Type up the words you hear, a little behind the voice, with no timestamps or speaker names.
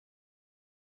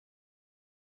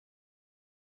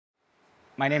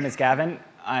My name is Gavin.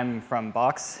 I'm from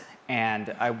Box,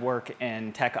 and I work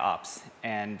in tech ops,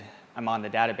 and I'm on the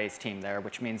database team there,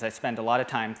 which means I spend a lot of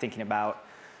time thinking about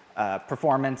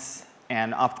performance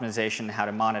and optimization, how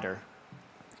to monitor.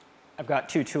 I've got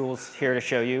two tools here to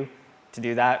show you to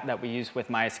do that we use with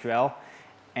MySQL,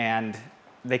 and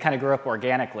they kind of grew up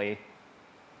organically,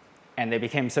 and they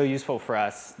became so useful for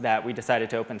us that we decided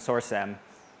to open source them.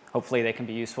 Hopefully they can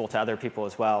be useful to other people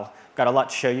as well. Got a lot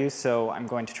to show you, so I'm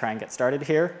going to try and get started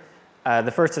here.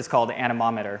 The first is called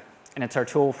Anemometer, and it's our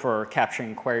tool for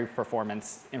capturing query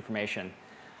performance information.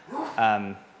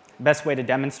 Best way to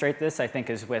demonstrate this, I think,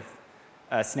 is with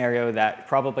a scenario that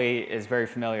probably is very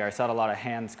familiar. I saw a lot of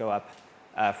hands go up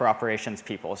for operations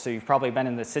people. So you've probably been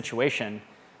in this situation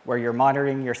where you're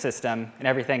monitoring your system and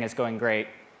everything is going great,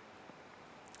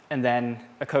 and then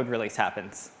a code release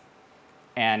happens.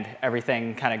 And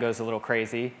everything kind of goes a little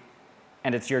crazy,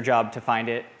 and it's your job to find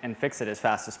it and fix it as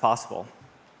fast as possible.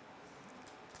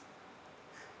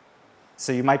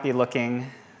 So you might be looking,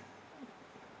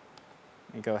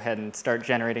 let me go ahead and start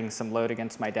generating some load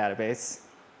against my database.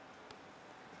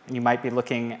 And you might be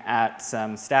looking at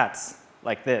some stats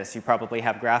like this. You probably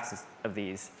have graphs of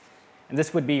these. And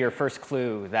this would be your first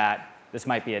clue that this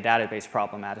might be a database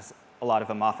problem, as a lot of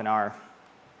them often are.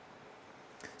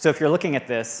 So if you're looking at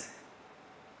this,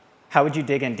 how would you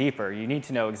dig in deeper? You need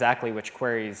to know exactly which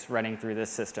queries running through this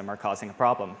system are causing a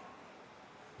problem.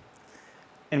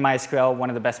 In MySQL, one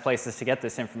of the best places to get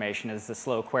this information is the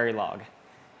slow query log.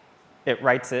 It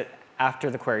writes it after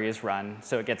the query is run,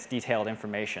 so it gets detailed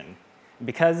information.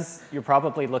 Because you're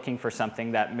probably looking for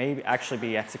something that may actually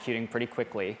be executing pretty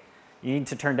quickly, you need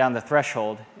to turn down the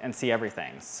threshold and see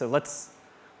everything. So let's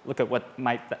look at what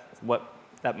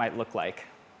that might look like.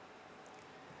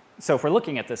 So if we're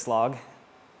looking at this log,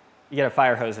 you get a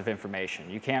fire hose of information.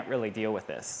 You can't really deal with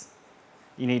this.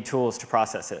 You need tools to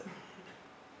process it.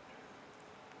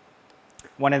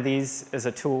 One of these is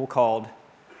a tool called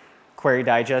Query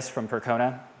Digest from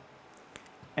Percona.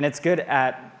 And it's good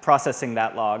at processing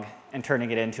that log and turning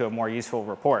it into a more useful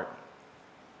report.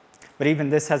 But even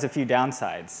this has a few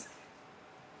downsides.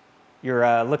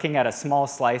 You're looking at a small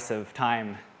slice of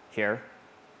time here.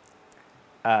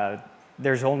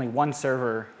 There's only one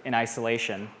server in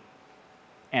isolation,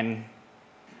 and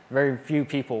very few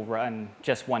people run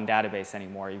just one database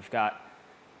anymore. You've got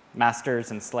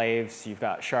masters and slaves, you've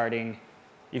got sharding,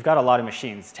 you've got a lot of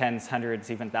machines, tens, hundreds,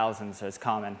 even thousands is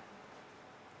common.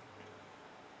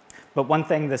 But one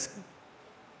thing this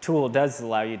tool does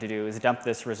allow you to do is dump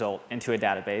this result into a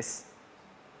database.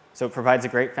 So it provides a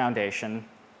great foundation,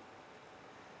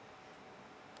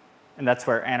 and that's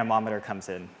where Anemometer comes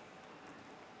in.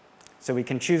 So we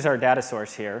can choose our data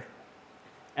source here,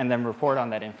 and then report on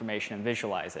that information and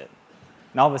visualize it.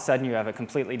 And all of a sudden, you have a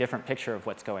completely different picture of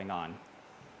what's going on.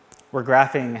 We're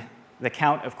graphing the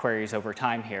count of queries over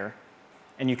time here,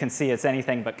 and you can see it's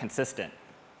anything but consistent.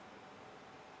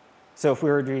 So if we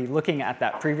were to be looking at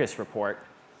that previous report,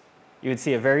 you would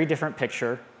see a very different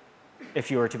picture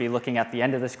if you were to be looking at the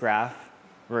end of this graph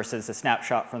versus a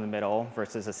snapshot from the middle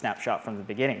versus a snapshot from the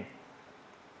beginning.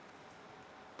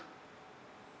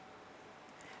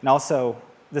 And also,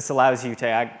 this allows you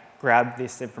to grab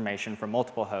this information from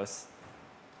multiple hosts.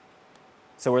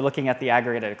 So we're looking at the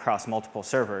aggregated across multiple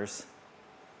servers.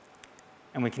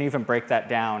 And we can even break that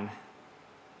down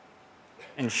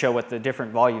and show what the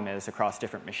different volume is across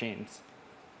different machines.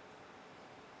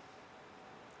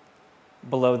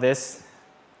 Below this,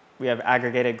 we have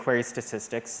aggregated query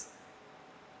statistics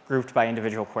grouped by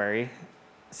individual query.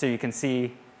 So you can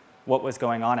see what was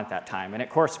going on at that time. And it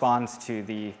corresponds to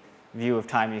the view of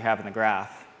time you have in the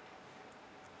graph,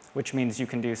 which means you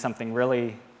can do something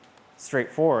really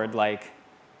straightforward, like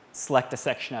select a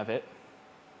section of it,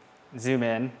 zoom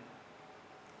in,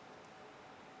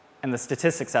 and the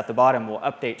statistics at the bottom will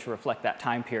update to reflect that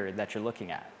time period that you're looking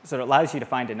at. So it allows you to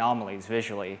find anomalies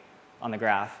visually on the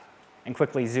graph and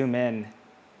quickly zoom in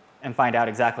and find out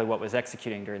exactly what was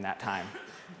executing during that time.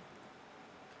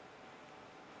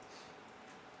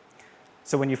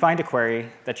 So when you find a query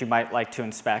that you might like to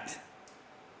inspect,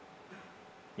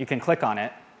 you can click on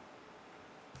it,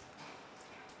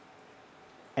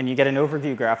 and you get an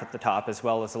overview graph at the top, as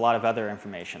well as a lot of other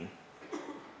information.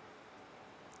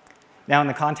 Now, in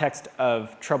the context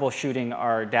of troubleshooting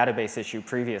our database issue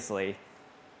previously,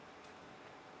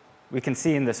 we can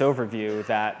see in this overview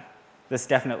that this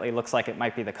definitely looks like it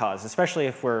might be the cause, especially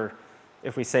if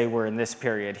we say we're in this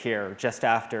period here, just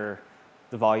after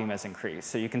the volume has increased.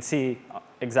 So you can see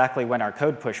exactly when our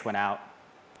code push went out,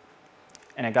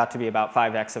 and it got to be about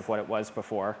 5x of what it was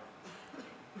before.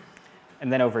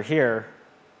 And then over here,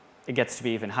 it gets to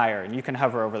be even higher. And you can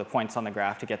hover over the points on the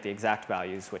graph to get the exact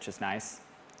values, which is nice.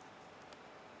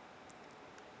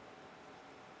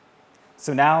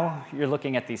 So now you're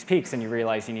looking at these peaks and you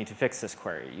realize you need to fix this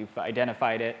query. You've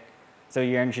identified it, so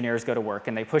your engineers go to work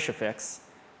and they push a fix.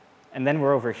 And then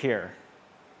we're over here.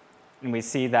 And we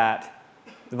see that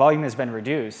the volume has been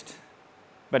reduced,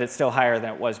 but it's still higher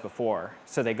than it was before.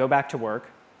 So they go back to work,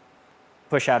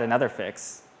 push out another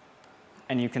fix,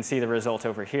 and you can see the result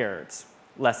over here. It's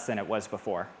less than it was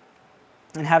before.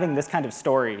 And having this kind of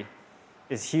story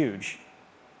is huge.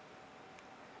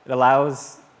 It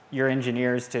allows your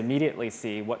engineers to immediately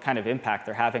see what kind of impact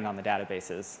they're having on the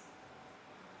databases.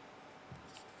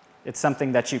 It's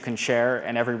something that you can share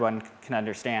and everyone can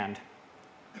understand.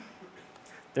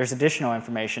 There's additional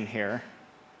information here.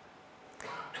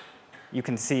 You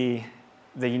can see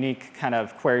the unique kind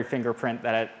of query fingerprint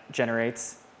that it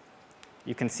generates.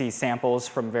 You can see samples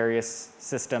from various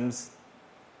systems.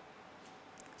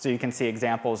 So you can see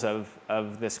examples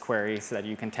of this query so that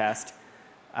you can test.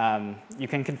 You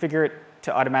can configure it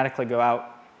to automatically go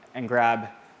out and grab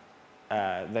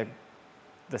the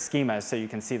schemas so you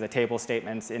can see the table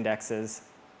statements, indexes.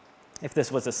 If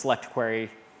this was a select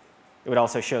query, it would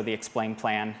also show the explain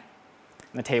plan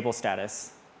and the table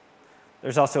status.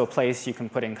 There's also a place you can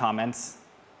put in comments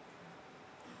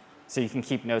so you can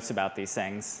keep notes about these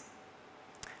things.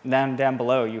 And then down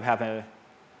below, you have an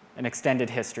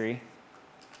extended history,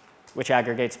 which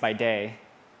aggregates by day,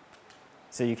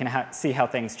 so you can see how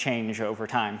things change over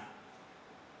time.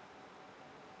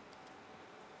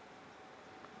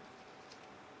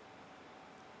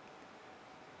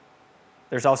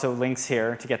 There's also links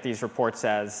here to get these reports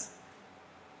as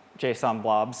JSON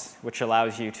blobs, which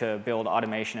allows you to build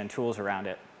automation and tools around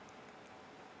it.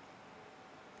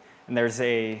 And there's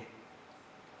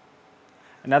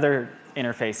another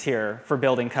interface here for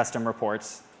building custom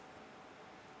reports.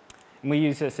 And we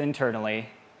use this internally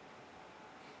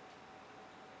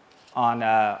on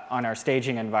our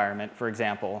staging environment, for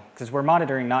example, because we're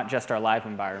monitoring not just our live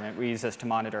environment. We use this to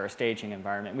monitor our staging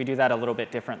environment. We do that a little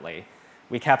bit differently.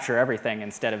 We capture everything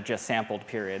instead of just sampled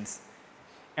periods.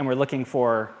 And we're looking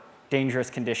for dangerous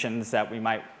conditions that we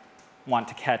might want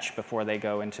to catch before they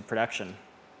go into production.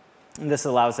 And this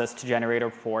allows us to generate a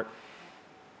report,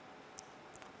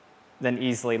 then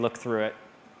easily look through it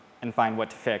and find what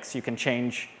to fix. You can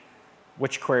change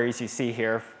which queries you see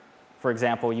here. For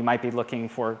example, you might be looking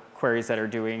for queries that are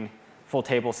doing full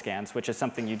table scans, which is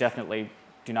something you definitely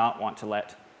do not want to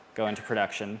let go into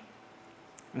production.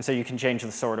 And so you can change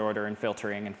the sort order and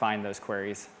filtering and find those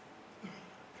queries.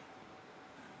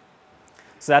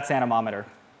 So that's Anemometer.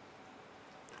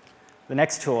 The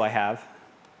next tool I have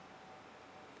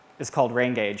is called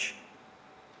RainGauge.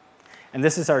 And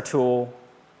this is our tool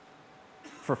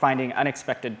for finding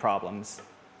unexpected problems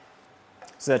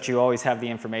so that you always have the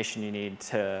information you need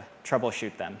to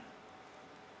troubleshoot them.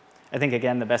 I think,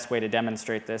 again, the best way to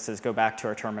demonstrate this is go back to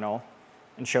our terminal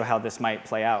and show how this might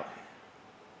play out.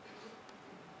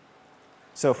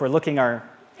 So if we're looking at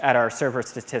our server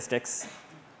statistics,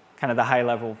 kind of the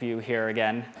high-level view here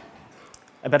again,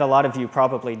 I bet a lot of you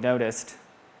probably noticed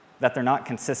that they're not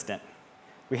consistent.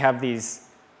 We have these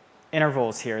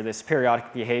intervals here, this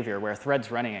periodic behavior where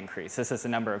threads running increase. This is the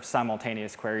number of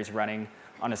simultaneous queries running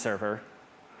on a server.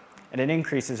 And it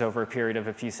increases over a period of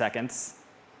a few seconds.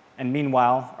 And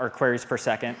meanwhile, our queries per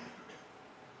second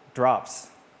drops.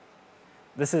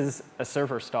 This is a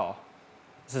server stall.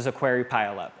 This is a query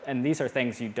pileup. And these are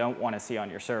things you don't want to see on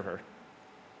your server.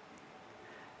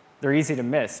 They're easy to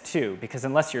miss, too, because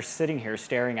unless you're sitting here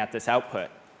staring at this output,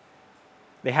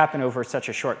 they happen over such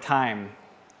a short time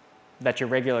that your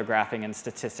regular graphing and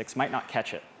statistics might not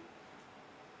catch it.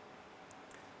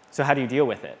 So how do you deal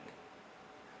with it?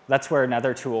 That's where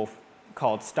another tool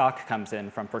called Stock comes in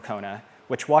from Percona,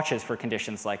 which watches for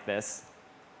conditions like this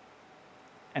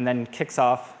and then kicks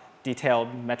off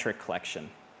detailed metric collection.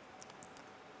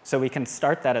 So we can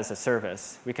start that as a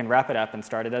service. We can wrap it up and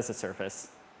start it as a service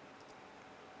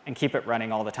and keep it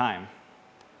running all the time.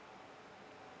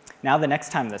 Now the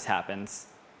next time this happens,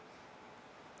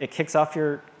 it kicks off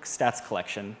your stats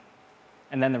collection,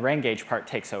 and then the RainGauge part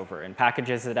takes over and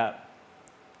packages it up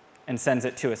and sends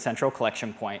it to a central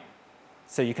collection point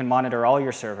so you can monitor all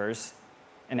your servers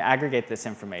and aggregate this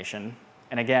information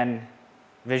and, again,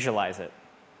 visualize it.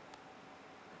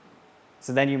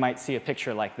 So then you might see a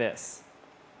picture like this.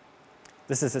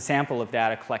 This is a sample of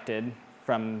data collected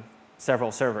from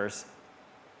several servers.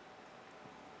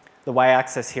 The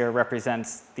y-axis here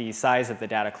represents the size of the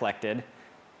data collected,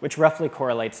 which roughly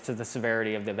correlates to the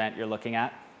severity of the event you're looking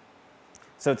at.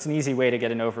 So it's an easy way to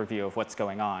get an overview of what's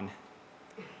going on.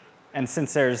 And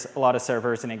since there's a lot of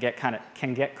servers and it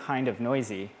can get kind of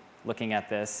noisy looking at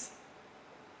this,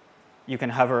 you can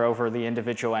hover over the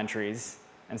individual entries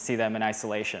and see them in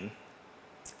isolation.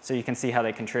 So you can see how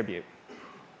they contribute.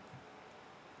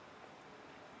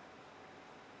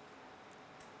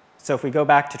 So if we go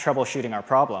back to troubleshooting our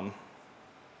problem,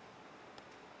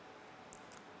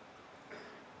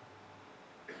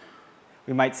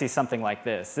 we might see something like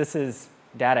this. This is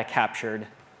data captured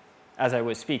as I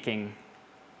was speaking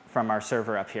from our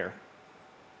server up here.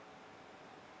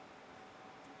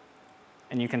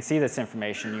 And you can see this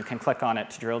information. You can click on it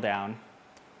to drill down.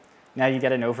 Now you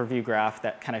get an overview graph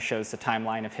that kind of shows the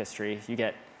timeline of history. You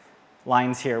get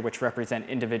lines here which represent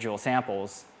individual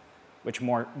samples,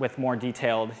 with more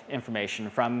detailed information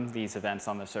from these events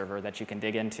on the server that you can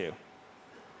dig into.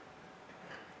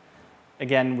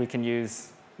 Again, we can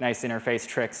use nice interface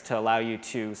tricks to allow you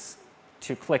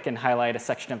to click and highlight a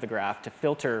section of the graph to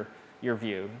filter your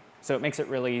view. So it makes it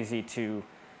really easy to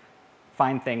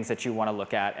find things that you want to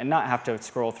look at and not have to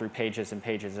scroll through pages and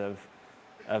pages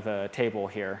of a table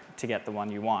here to get the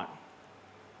one you want.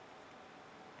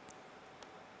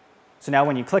 So now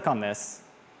when you click on this,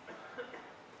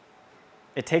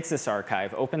 it takes this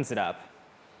archive, opens it up,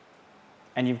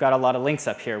 and you've got a lot of links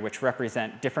up here which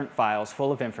represent different files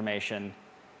full of information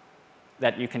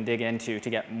that you can dig into to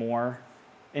get more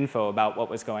info about what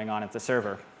was going on at the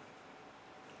server.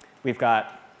 We've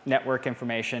got network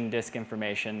information, disk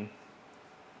information,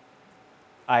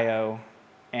 I/O,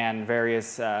 and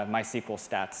various MySQL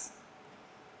stats.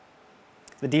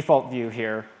 The default view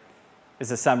here is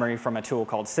a summary from a tool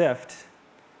called Sift,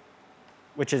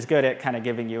 which is good at kind of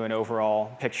giving you an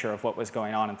overall picture of what was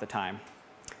going on at the time.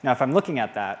 Now, if I'm looking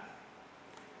at that,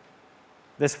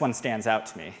 this one stands out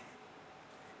to me.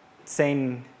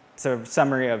 It's a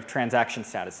summary of transaction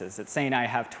statuses. It's saying I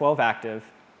have 12 active,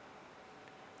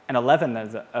 and 11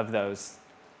 of those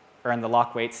are in the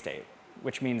lock wait state,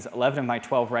 which means 11 of my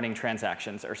 12 running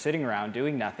transactions are sitting around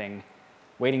doing nothing,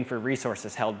 waiting for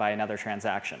resources held by another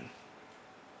transaction.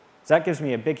 So that gives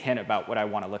me a big hint about what I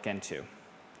want to look into.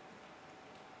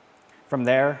 From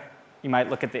there, you might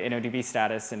look at the InnoDB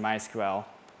status in MySQL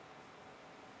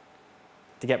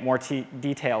to get more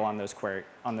detail on those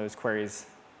queries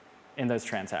in those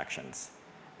transactions.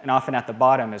 And often at the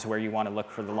bottom is where you want to look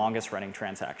for the longest running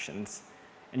transactions.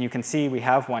 And you can see we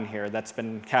have one here that's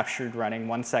been captured running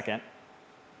 1 second,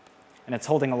 and it's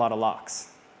holding a lot of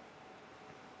locks.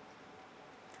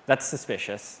 That's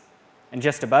suspicious. And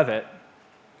just above it,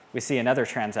 we see another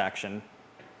transaction,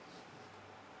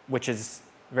 which is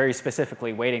very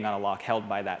specifically waiting on a lock held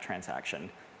by that transaction.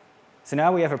 So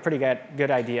now we have a pretty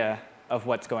good idea of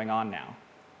what's going on now.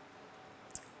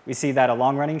 We see that a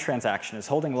long-running transaction is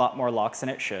holding a lot more locks than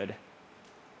it should,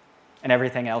 and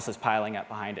everything else is piling up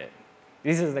behind it.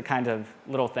 These are the kind of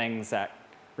little things that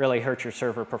really hurt your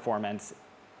server performance,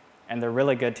 and they're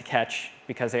really good to catch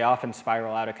because they often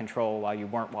spiral out of control while you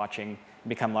weren't watching and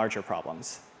become larger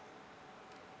problems.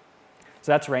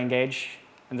 So that's RainGauge,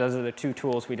 and those are the 2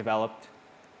 tools we developed.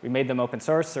 We made them open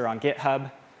source. They're on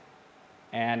GitHub,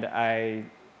 and I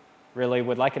really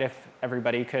would like it if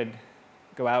everybody could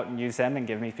go out and use them and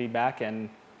give me feedback, and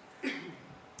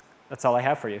that's all I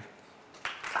have for you.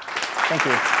 Thank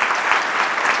you.